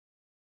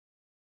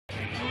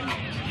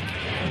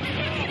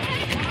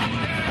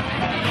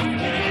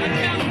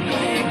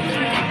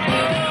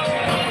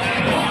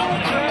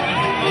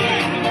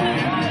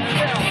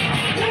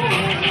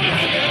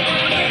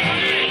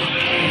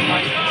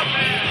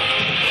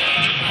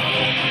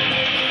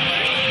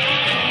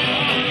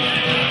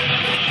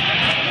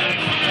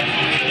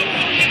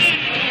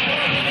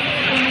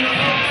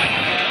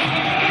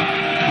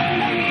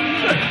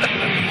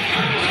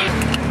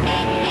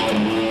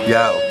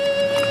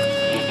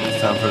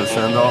for the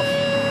send-off.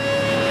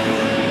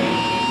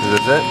 Is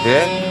this it?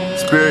 Yeah?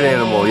 Spirit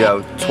Animal,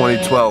 yo,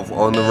 2012,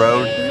 on the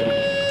road.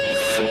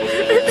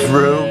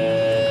 Drew,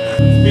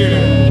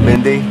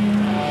 Mindy,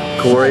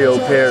 Corey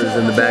O'Pear's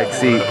in the back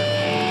seat,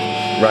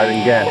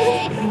 riding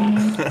guest.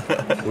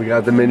 We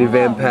got the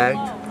minivan packed.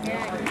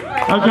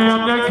 Okay,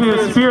 up next we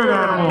have Spirit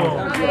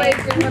Animal.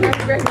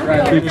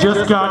 It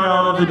just got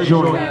out of the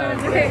joint.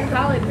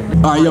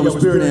 Alright, yo,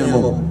 Spirit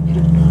Animal.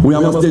 We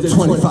almost did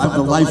 25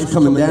 to life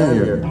coming down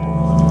here.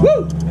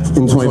 Woo!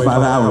 In 25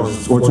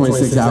 hours, or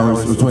 26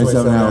 hours, or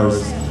 27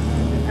 hours.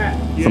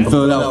 From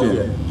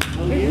Philadelphia.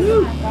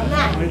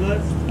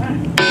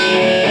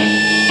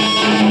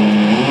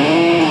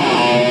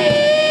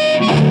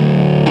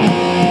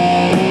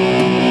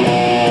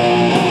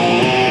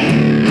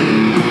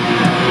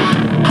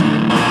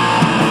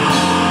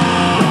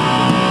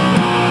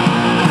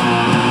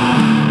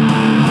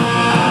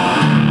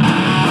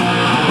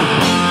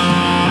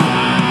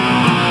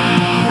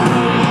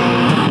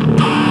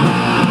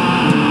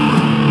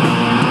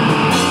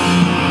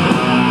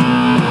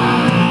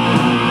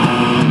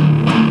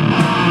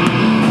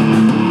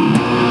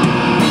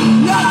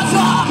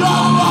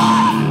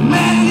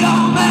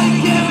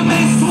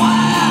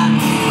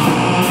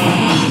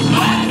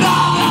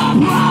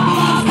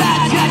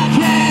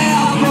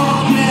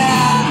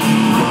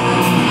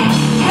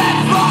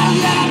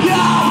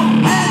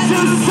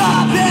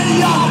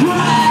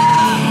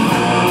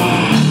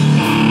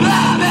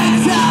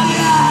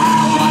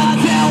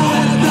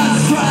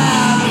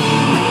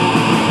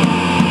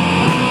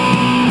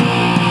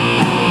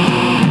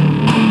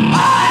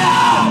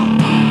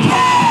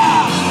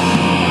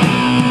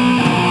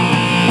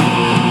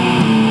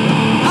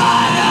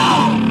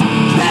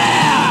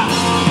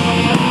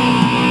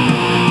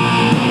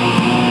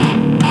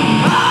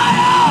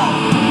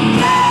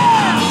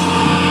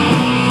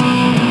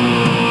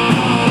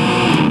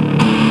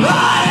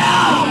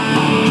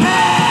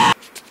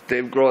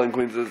 Dave Grohl and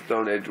Queens of the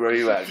Stone Age. Where are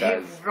you at,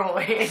 guys? Dave Grohl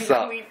and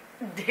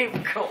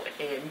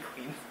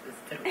Queens of the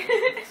Stone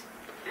Age.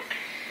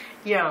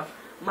 Yo,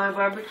 my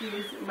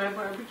barbecues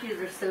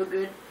are so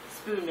good.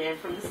 Spoon Man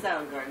from the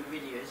Soundgarden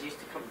videos used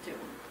to come to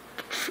them.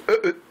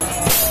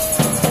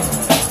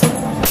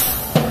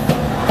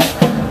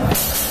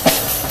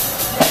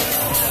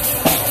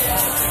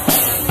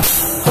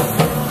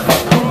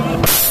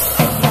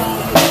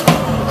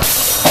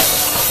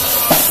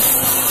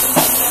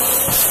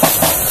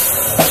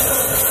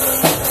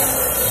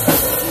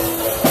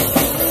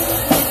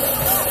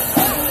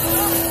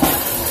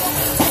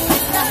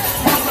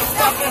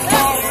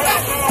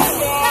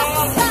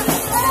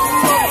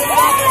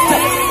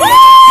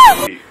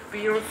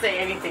 Say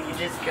anything, you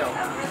just go.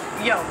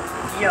 Yo,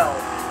 yo,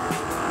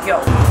 yo.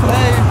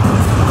 Hey,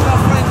 it's my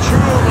friend Drew,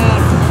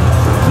 man.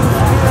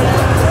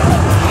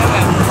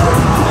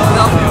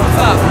 Philadelphia, what's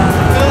up?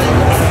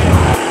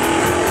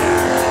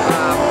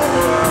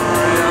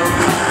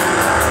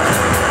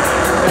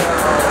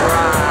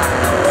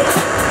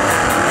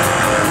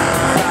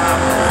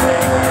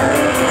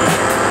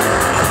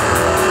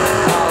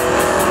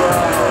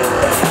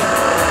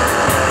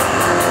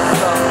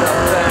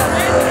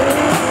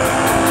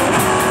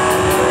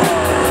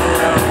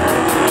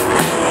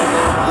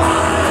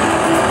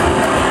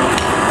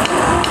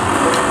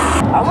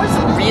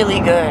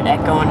 Really good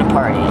at going to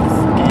parties.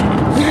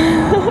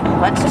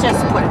 Let's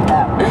just put it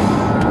that way.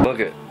 Look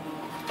at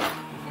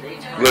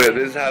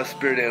this is how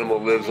Spirit Animal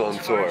lives on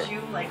tour.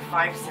 You like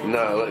 5 cents.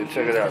 No,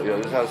 check it out, yo.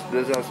 This is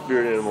how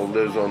Spirit Animal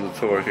lives on the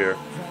tour here.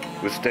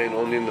 We're staying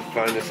only in the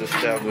finest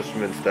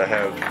establishments that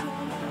have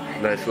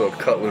nice little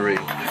cutlery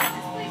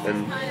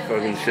and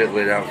fucking shit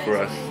laid out for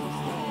us.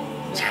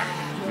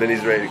 Then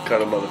he's ready to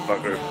cut a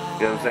motherfucker.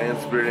 You know what I'm saying?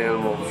 Spirit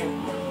Animal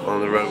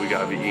on the road, we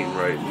gotta be eating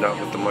right, not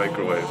with the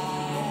microwave.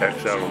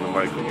 X out on the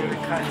microwave.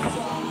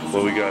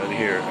 What we got in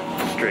here,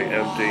 straight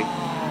empty.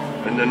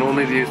 And then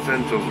only the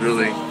essentials,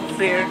 really.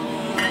 Beer.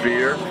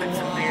 Beer. Put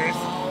some beers.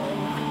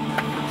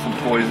 Some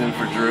poison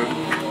for Drew.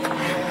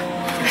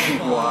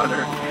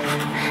 Water.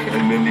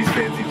 And Mindy's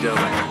fancy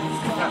jelly.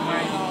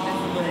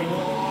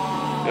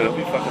 Yeah, don't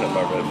be fucking up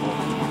my Red Bull.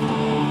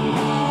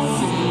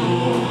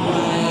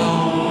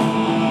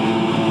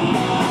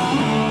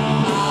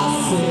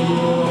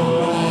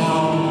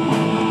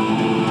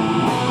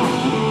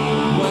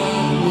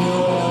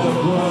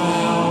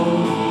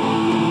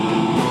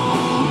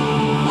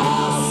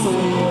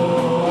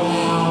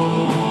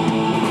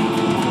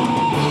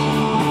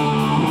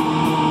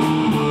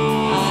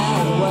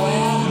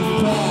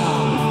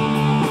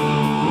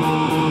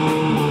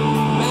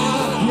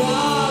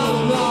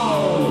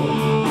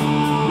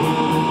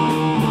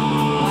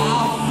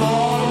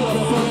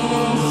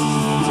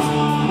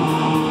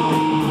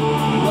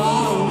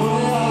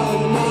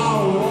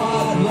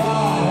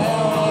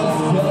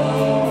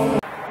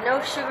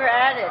 Sugar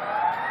added.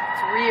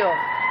 It's real.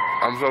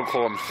 I'm so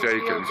cold, I'm shaking.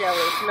 It's real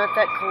jelly. It's not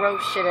that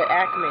gross shit at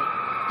Acme.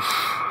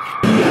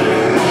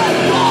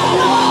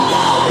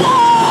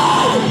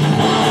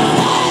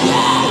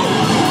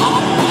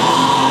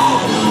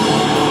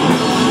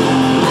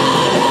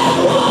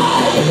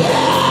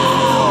 Yeah.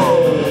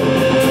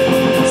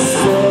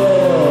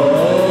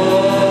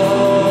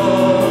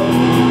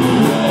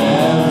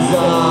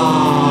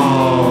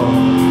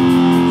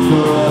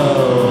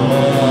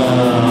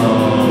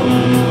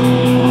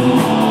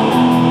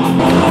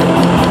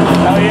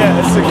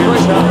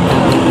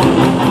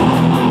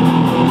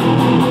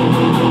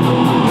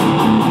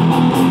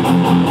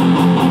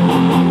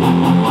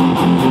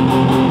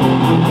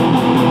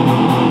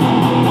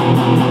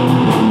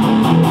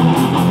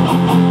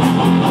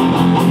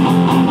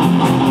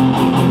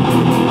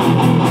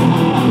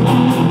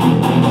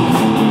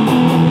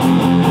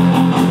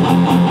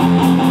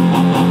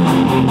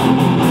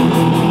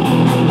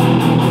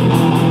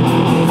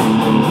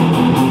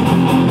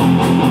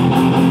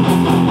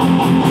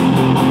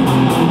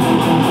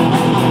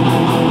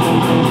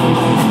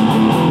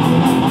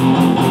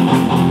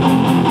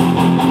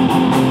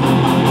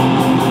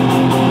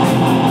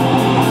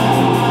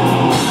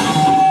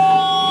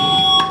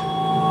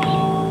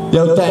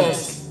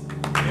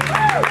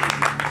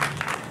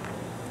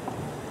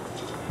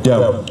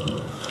 Yo,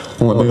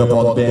 I want to big up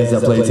all the bands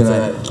that played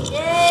tonight.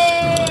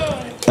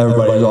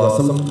 Everybody's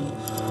awesome.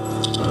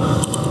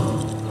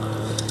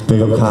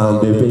 Big up Kyle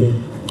and Bippy.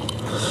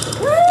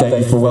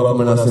 Thank you for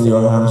welcoming us in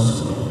your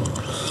house.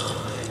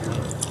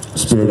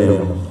 Spirit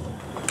Animal.